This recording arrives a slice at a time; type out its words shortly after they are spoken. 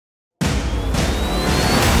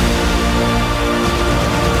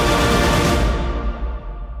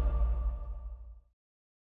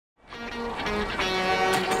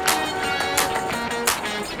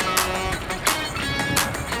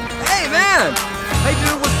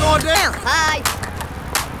dude, what's going down? Hi.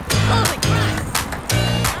 Holy crap!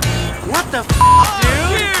 What the f,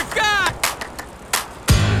 dude? Dear God!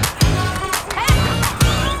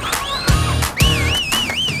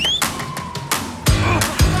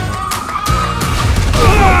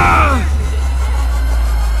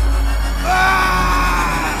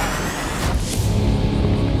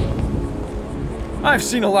 I've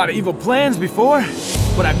seen a lot of evil plans before,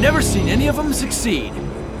 but I've never seen any of them succeed.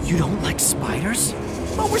 You don't like spiders?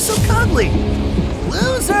 But we're so cuddly.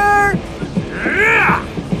 Loser!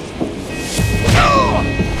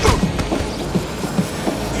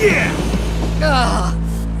 Yeah! Oh,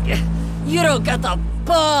 you don't got the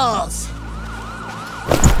balls.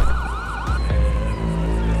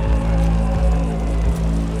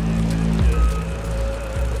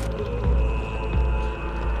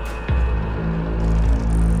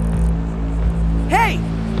 Hey!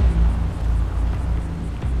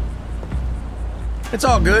 It's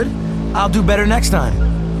all good. I'll do better next time.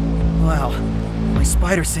 Wow, my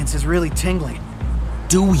spider sense is really tingling.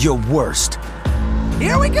 Do your worst.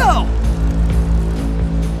 Here we go!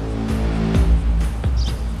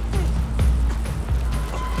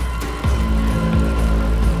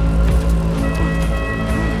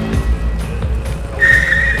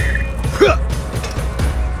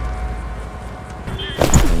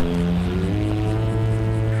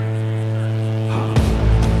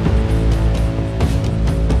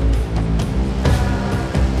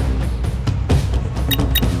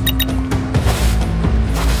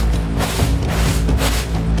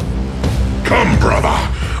 Come, brother.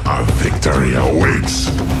 Our victory awaits.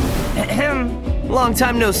 Ahem. Long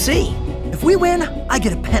time no see. If we win, I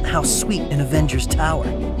get a penthouse suite in Avengers Tower.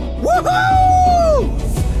 Woohoo!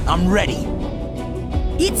 I'm ready.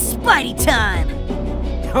 It's Spidey time.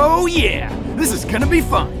 Oh yeah! This is gonna be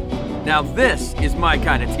fun. Now this is my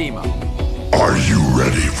kind of team-up. Are you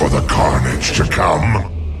ready for the carnage to come?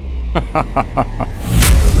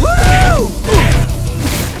 Woo!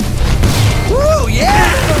 Woo, yeah!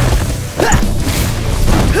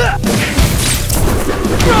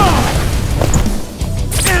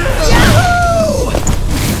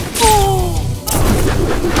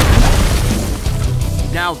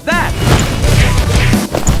 Now that...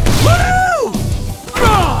 Woo!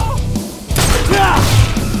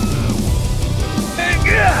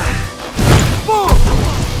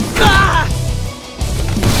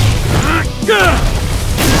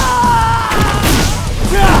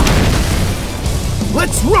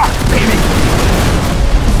 Let's rock, baby!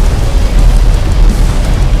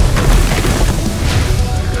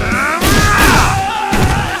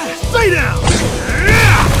 Stay down!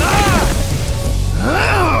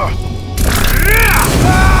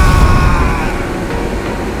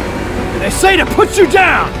 They say to put you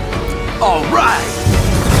down! All right!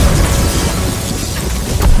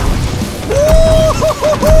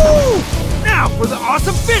 Woo-hoo-hoo-hoo! Now for the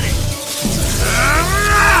awesome finish!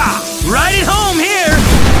 Right at home here!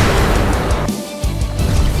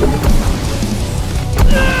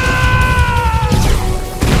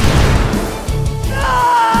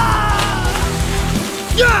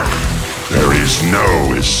 There is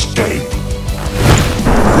no escape.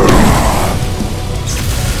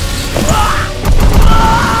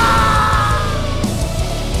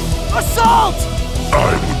 Assault! I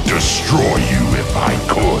would destroy you if I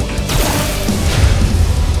could.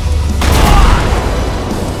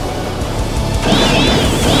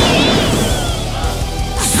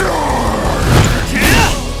 Throw!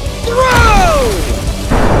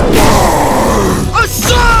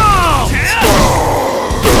 Assault!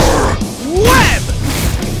 Web!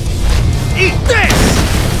 Eat this!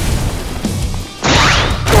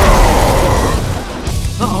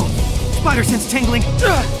 Uh-oh. Spider sense tingling.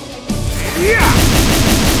 Yeah! Yeah!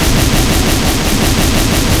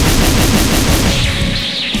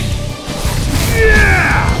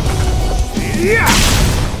 Yeah!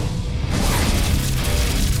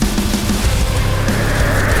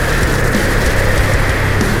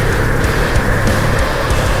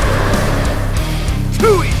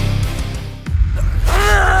 Too easy!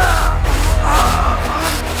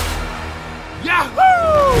 Yahoo!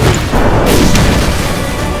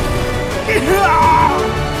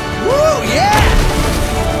 Woo, yeah!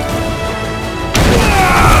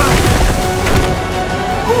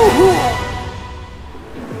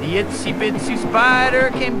 The itsy bitsy spider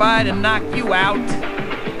came by to knock you out.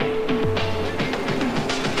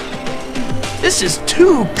 This is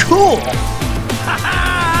too cool! Ha